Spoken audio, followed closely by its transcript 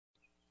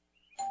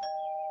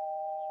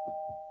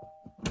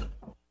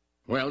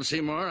Well,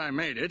 Seymour, I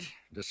made it,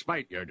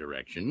 despite your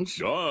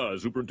directions. Ah,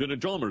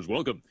 Superintendent Chalmers,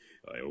 welcome.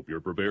 I hope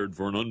you're prepared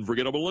for an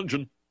unforgettable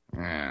luncheon.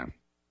 Yeah.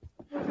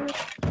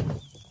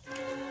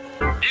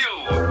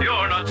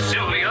 You're not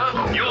Silvia.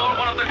 You're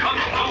one of the kung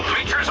fu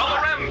creatures on the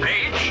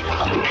rampage.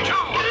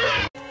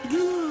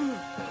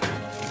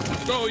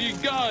 Oh, ye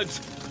gods!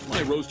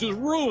 My roast is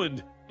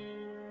ruined.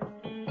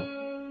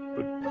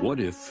 But what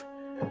if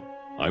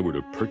I were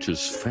to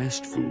purchase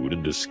fast food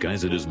and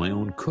disguise it as my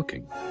own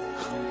cooking?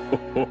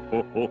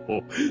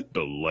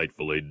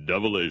 Delightfully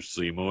devilish,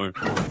 Seymour.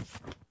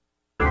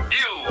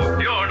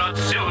 You're not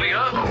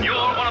Silvia. You're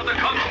one of the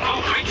kung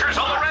fu creatures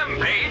on the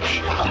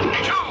rampage.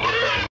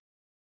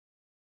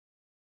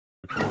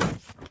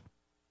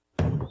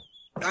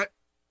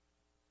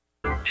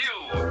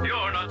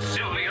 You're not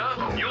Silvia.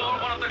 You're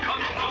one of the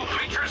kung fu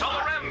creatures on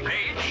the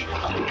rampage.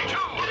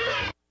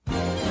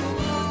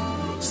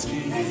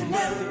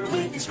 Skinner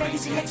with his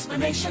crazy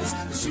explanations.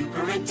 The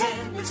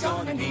superintendent's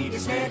gonna need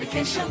his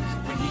medication.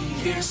 When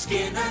he hears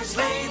Skinner's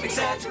lame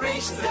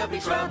exaggerations, there'll be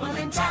trouble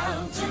in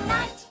town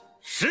tonight.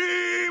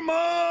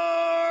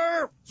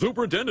 Seymour!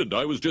 Superintendent,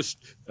 I was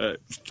just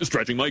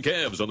stretching my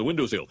calves on the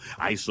windowsill.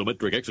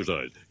 Isometric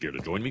exercise. Care to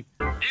join me?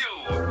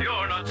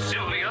 You're not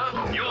Silvia.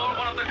 You're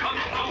one of the kung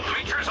fu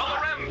creatures on the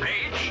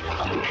rampage.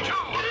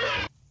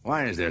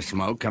 Why is there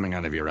smoke coming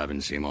out of your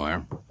oven,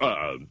 Seymour?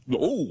 Oh,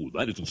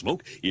 that isn't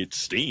smoke. It's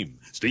steam.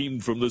 Steam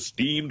from the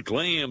steamed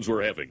clams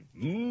we're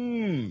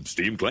having.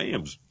 Steamed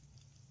clams.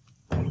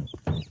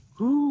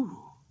 Ooh.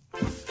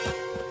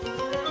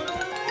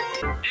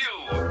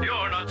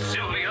 You're not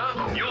Silvia.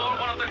 You're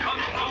one of the kung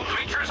fu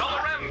creatures on the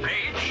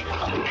rampage.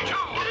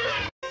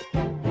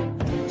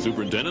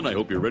 Superintendent, I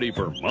hope you're ready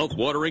for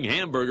mouth-watering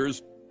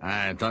hamburgers.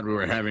 I thought we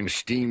were having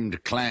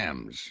steamed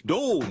clams.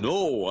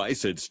 No, I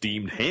said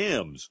steamed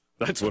hams.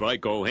 That's what I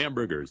call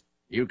hamburgers.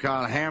 You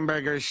call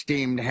hamburgers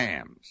steamed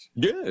hams?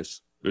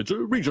 Yes, it's a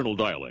regional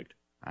dialect.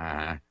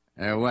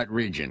 What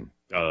region?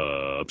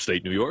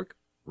 Upstate New York.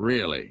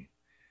 Really?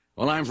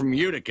 Well, I'm from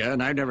Utica,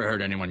 and I've never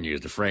heard anyone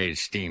use the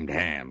phrase steamed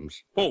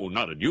hams. Oh,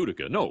 not in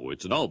Utica. No,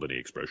 it's an Albany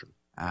expression.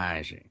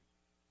 I see.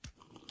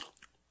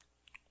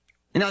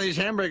 You know, these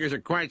hamburgers are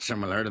quite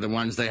similar to the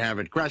ones they have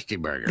at Krusty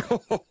Burger.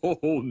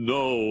 Oh,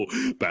 no.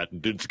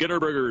 Patented Skinner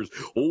Burgers.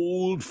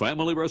 Old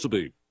family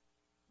recipe.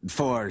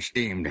 For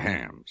steamed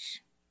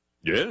hams.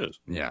 Yes.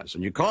 Yes,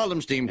 and you call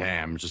them steamed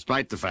hams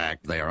despite the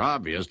fact they are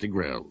obviously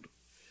grilled.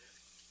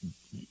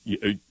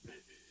 You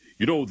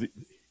know,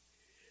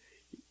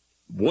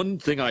 one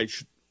thing I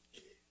should...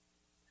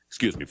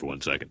 Excuse me for 1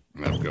 second.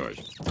 Of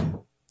course.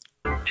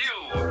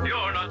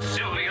 You're not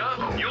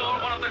Silvia. You're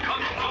one of the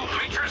kung fu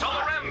creatures on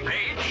the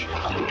rampage.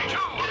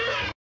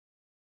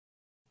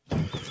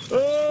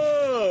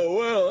 Oh,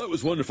 well, that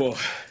was wonderful.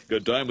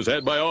 Good time was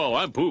had by all.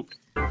 I'm pooped.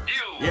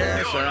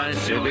 Yes, I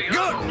see.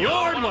 Good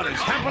Lord, what is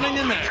happening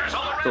in there?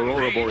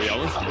 Aurora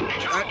Borealis.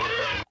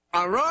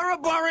 Aurora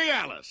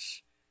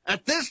Borealis.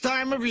 At this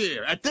time of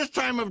year, at this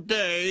time of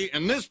day,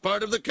 in this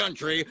part of the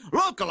country,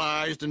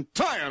 localized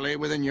entirely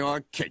within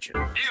your kitchen.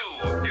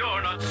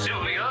 You're not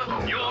Silvia.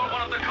 You're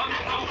one of the kung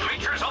fu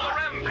creatures on the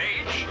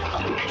rampage.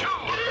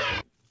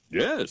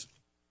 Yes.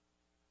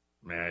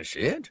 That's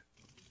it?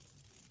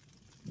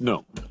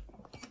 No.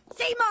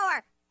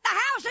 Seymour! The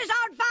house is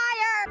on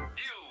fire!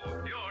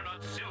 You're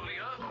not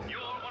Silvia. You're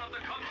one of the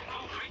kung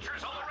fu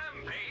creatures on the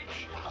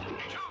rampage.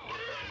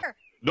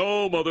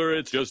 No, Mother,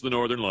 it's just the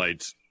Northern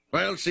Lights.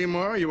 Well,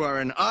 Seymour, you are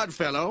an odd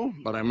fellow,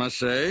 but I must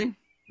say,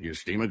 you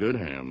steam a good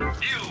ham. You're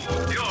not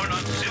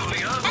Silvia.